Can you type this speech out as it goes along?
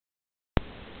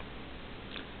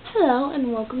Hello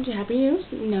and welcome to Happy News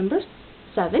number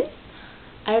 7.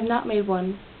 I have not made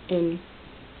one in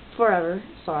forever,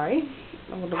 sorry.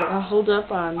 A little bit of hold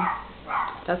up on,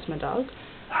 that's my dog,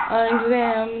 on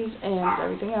exams and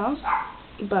everything else,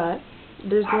 but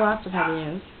there's lots of happy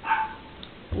news.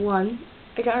 One,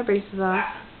 I got my braces off.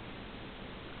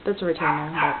 That's a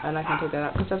retainer, but I'm not going to take that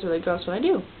out because that's really gross when I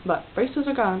do. But braces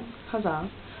are gone, huzzah.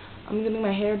 I'm getting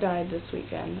my hair dyed this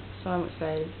weekend, so I'm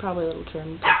excited. Probably a little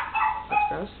trim, but that's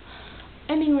gross.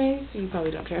 Anyways, you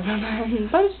probably don't care about that,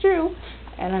 but it's true,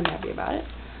 and I'm happy about it.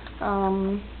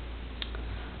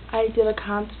 I did a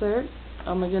concert.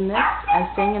 Oh my goodness.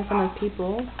 I sang in front of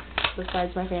people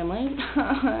besides my family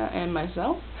and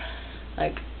myself.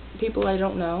 Like, people I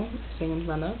don't know, I sang in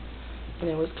front of, and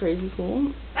it was crazy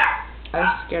cool. I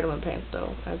was scared of my pants,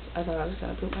 though. I thought I was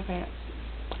going to poop my pants.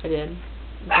 I did.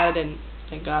 But I didn't.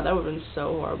 Thank God. That would have been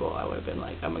so horrible. I would have been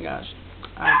like, oh my gosh,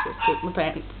 I just pooped my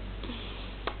pants.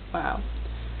 Wow.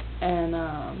 And,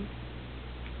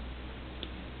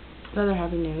 other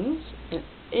happy news.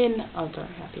 In other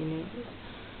happy news,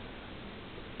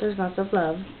 there's lots of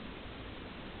love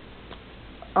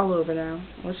all over now,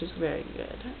 which is very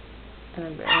good. And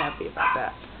I'm very happy about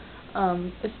that.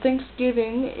 It's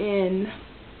Thanksgiving in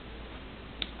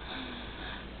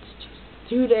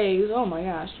 2 days. Oh my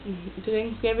gosh.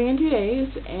 Thanksgiving in 2 days,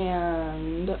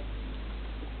 and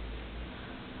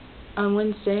on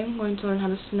Wednesday I'm going to learn how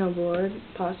to snowboard,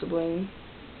 possibly,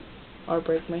 or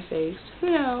break my face. Who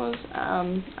knows?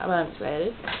 I'm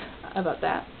excited about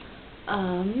that.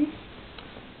 Oh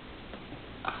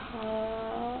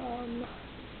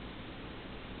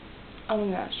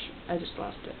my gosh, I just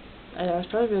lost it. I know, it's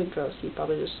probably really gross. You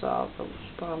probably just saw the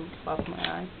bottom of my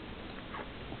eye.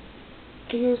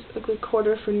 Here's a good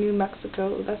quarter for New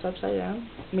Mexico. That's upside down.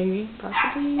 Maybe,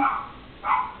 possibly.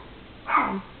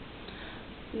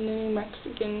 New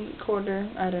Mexican quarter.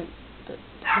 How do you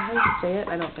say it?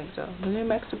 I don't think so. The New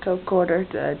Mexico quarter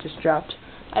that I just dropped.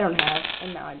 I don't have,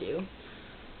 and now I do.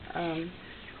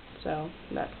 So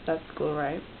that's cool,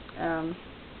 right? I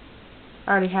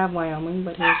already have Wyoming,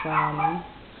 but here's Wyoming.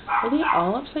 Are they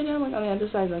all upside down? Like on the other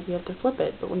side, like you have to flip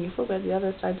it, but when you flip it, the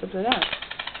other side's upside down.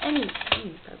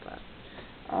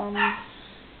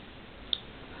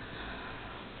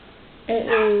 It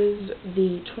is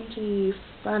the 20th,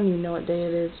 I don't even know what day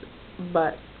it is,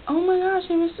 but, oh my gosh,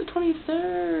 I missed the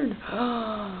 23rd.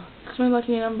 It's my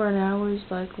lucky number, and I always,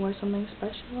 like, wear something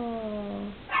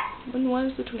special. When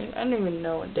was the 20th? I don't even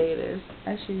know what day it is.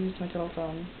 I should use my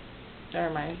telephone, or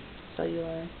my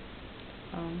cellular.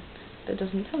 That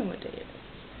doesn't tell me what day it is.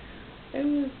 It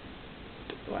was,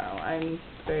 wow, I'm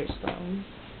very slow.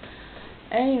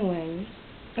 Anyways,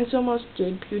 it's almost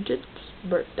Jade Puget's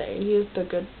birthday. He is the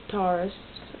guitarist.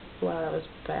 Wow, that was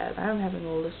bad. I'm having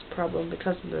a lisp problem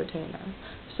because of the retainer.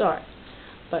 Sorry.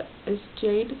 But it's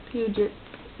Jade Puget's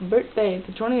birthday,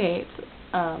 the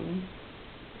 28th.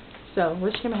 So,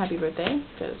 wish him a happy birthday,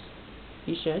 because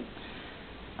you should.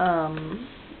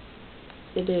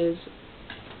 It is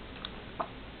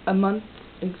a month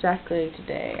exactly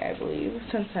today, I believe,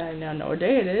 since I now know what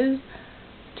day it is,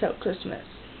 till Christmas.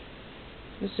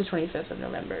 It's the 25th of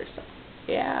November, so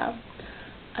yeah,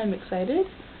 I'm excited,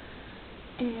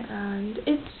 and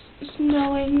it's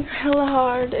snowing hella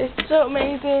hard. It's so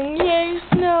amazing. Yay,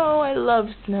 snow! I love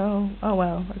snow. Oh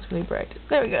wow, that's really bright.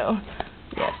 There we go.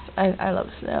 Yes, I love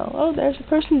snow. Oh, there's a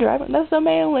person driving. That's the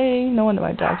mail lady. No wonder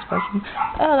my dog's barking.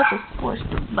 Oh, that's a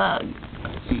squished bug.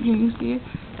 Can you see it?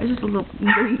 It's just a little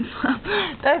green.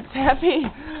 That's happy.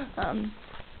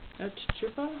 That's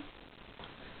Chupa.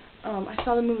 I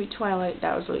saw the movie Twilight.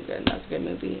 That was really good. That was a good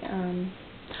movie.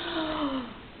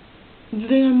 The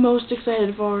thing I'm most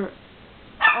excited for,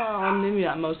 maybe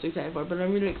not most excited for, but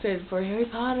I'm really excited for Harry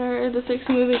Potter. The 6th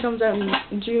movie comes out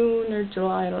in June or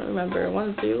July. I don't remember. One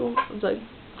of the two. It's like,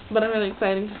 but I'm really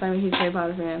excited because I'm a huge Harry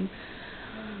Potter fan.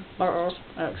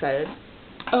 I'm excited.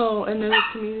 Oh, and there's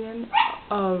a comedian,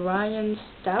 Ryan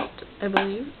Stout, I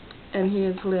believe, and he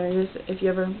is hilarious. If you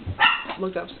ever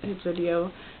look up his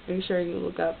video, make sure you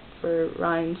look up for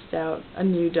Ryan Stout, A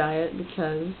New Diet,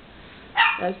 because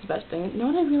that's the best thing. You know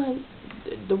what I realized?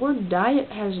 The word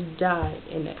diet has die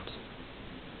in it.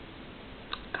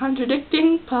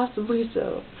 Contradicting? Possibly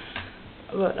so.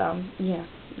 But, yeah,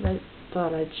 I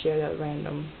thought I'd share that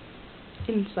random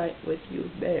insight with you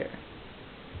there.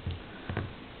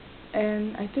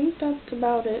 And I think that's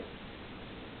about it.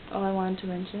 All I wanted to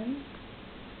mention.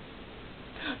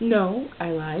 No, I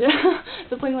lied.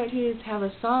 The Plain White T's have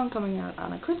a song coming out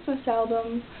on a Christmas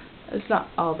album. It's not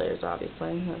all theirs,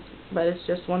 obviously, but it's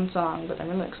just one song. But I'm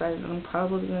really excited, and I'm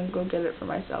probably going to go get it for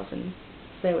myself and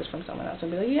say it was from someone else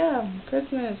and be like, yeah,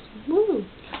 Christmas, woo!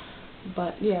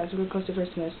 But yeah, so we're close to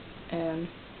Christmas, and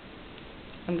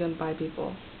I'm gonna buy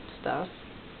people stuff.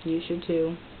 You should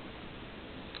too.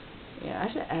 Yeah,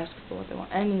 I should ask people what they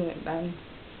want. Anyway, I'm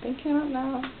thinking about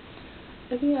now.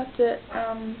 I think that's it.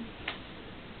 I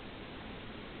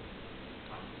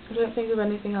don't think of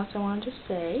anything else I wanted to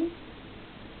say.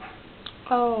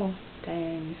 Oh,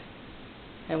 dang.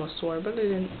 I almost swore, but I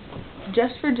didn't.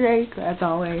 Just for Jake, as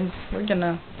always, we're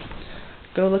gonna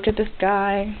go look at this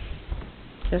guy.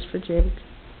 Just for Jake.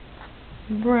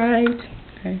 Right.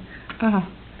 Okay. I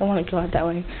don't want to go out that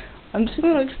way. I'm just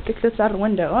gonna stick this out the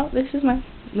window. Oh, this is my,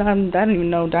 I don't even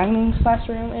know, dining slash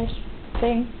room-ish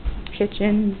thing.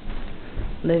 Kitchen.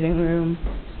 Living room.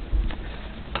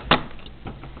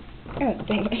 God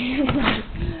dang it.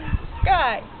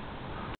 Guys.